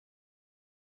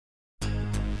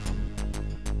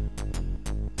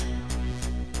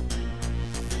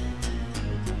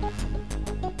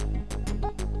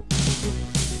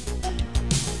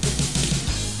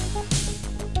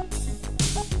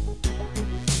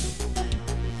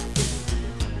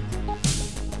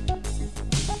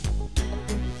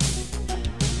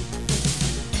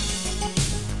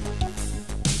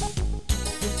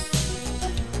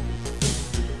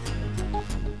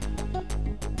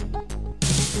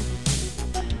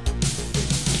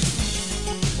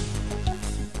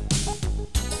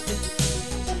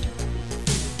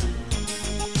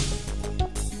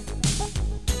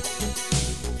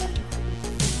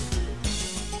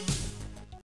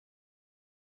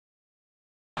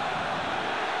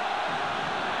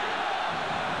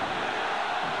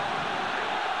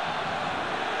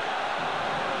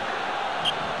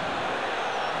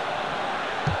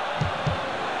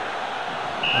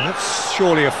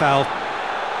surely a foul.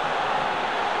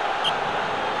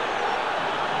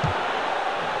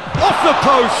 Off the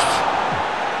post!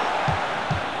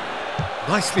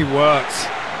 Nicely worked.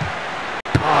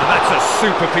 Ah, that's a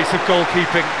super piece of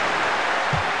goalkeeping.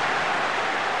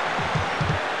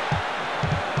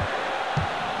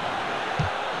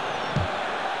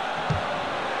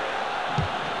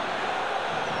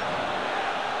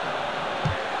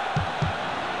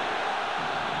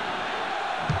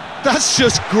 That's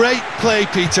just great play,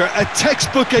 Peter. A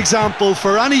textbook example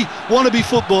for any wannabe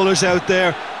footballers out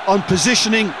there on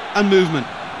positioning and movement.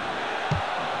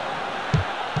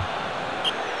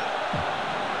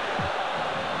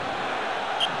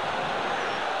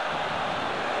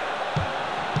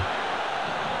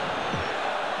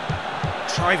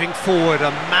 Driving forward,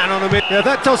 a man on a mid. Yeah,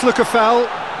 that does look a foul.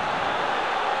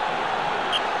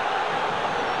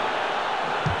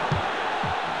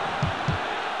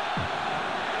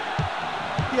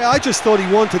 Yeah, I just thought he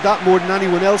wanted that more than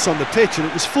anyone else on the pitch, and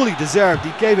it was fully deserved.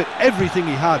 He gave it everything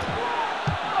he had.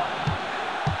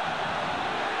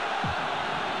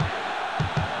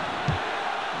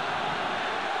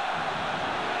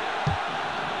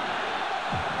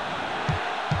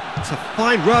 It's a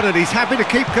fine run and he's happy to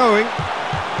keep going.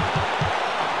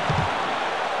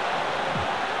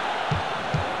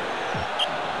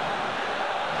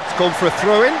 It's gone for a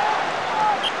throw-in.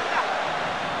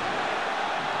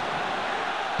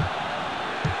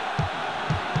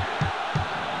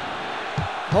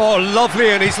 Oh, lovely,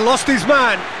 and he's lost his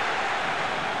man.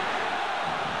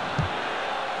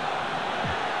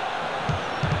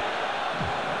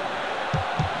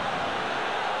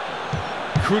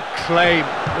 Good claim,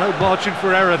 no margin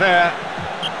for error there.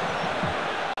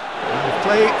 And we'll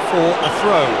play for a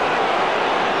throw.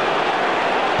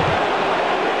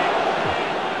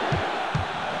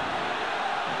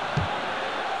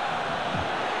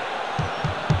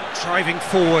 Driving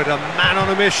forward, a man on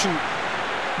a mission.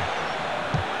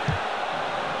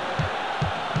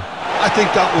 I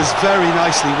think that was very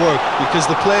nicely worked because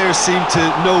the players seem to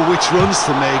know which runs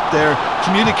to make. They're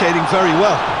communicating very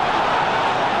well.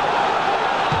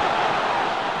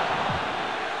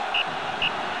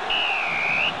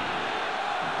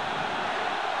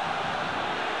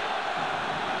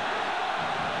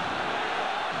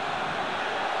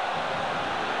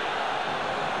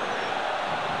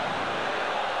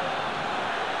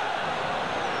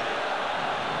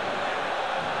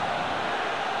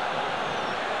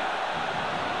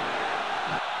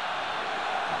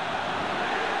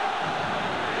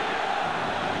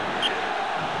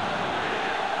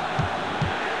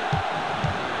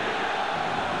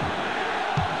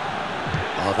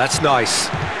 Oh, that's nice.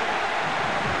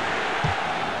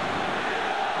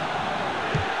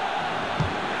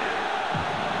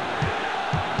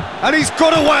 And he's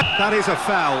got away! That is a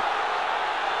foul.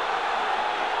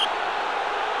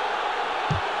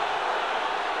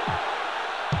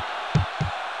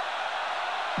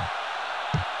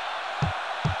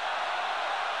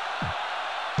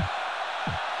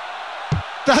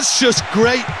 That's just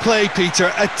great play,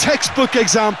 Peter. A textbook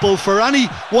example for any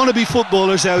wannabe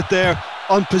footballers out there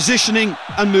on positioning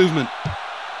and movement.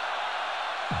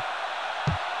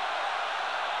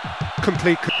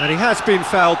 Complete, and he has been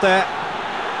fouled there.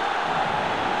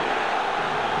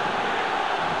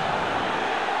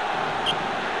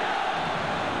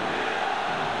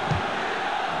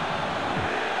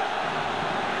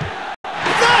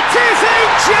 That is a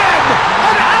gem!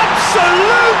 An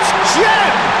absolute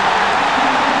gem!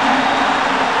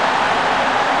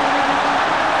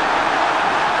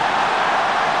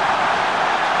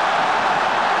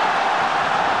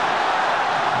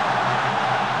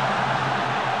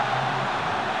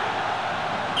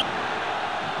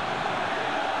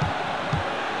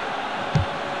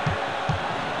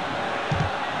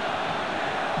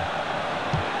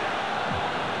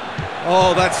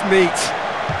 Oh, that's neat.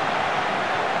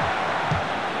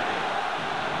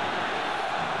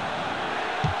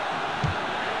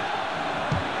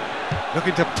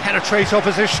 Looking to penetrate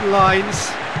opposition lines.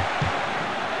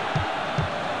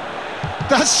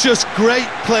 That's just great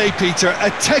play, Peter. A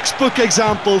textbook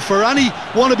example for any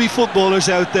wannabe footballers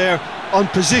out there on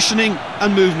positioning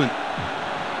and movement.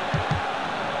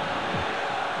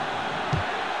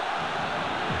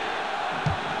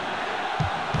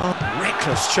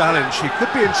 Reckless challenge, he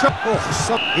could be in trouble.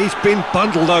 Oh, he's been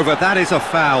bundled over, that is a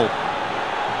foul.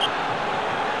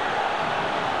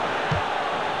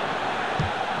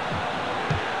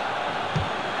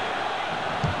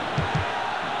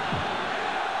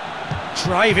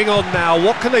 Driving on now,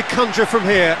 what can they conjure from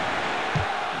here?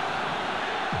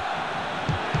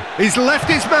 He's left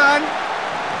his man.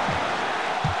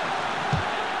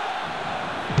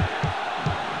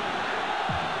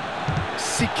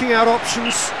 seeking out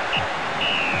options.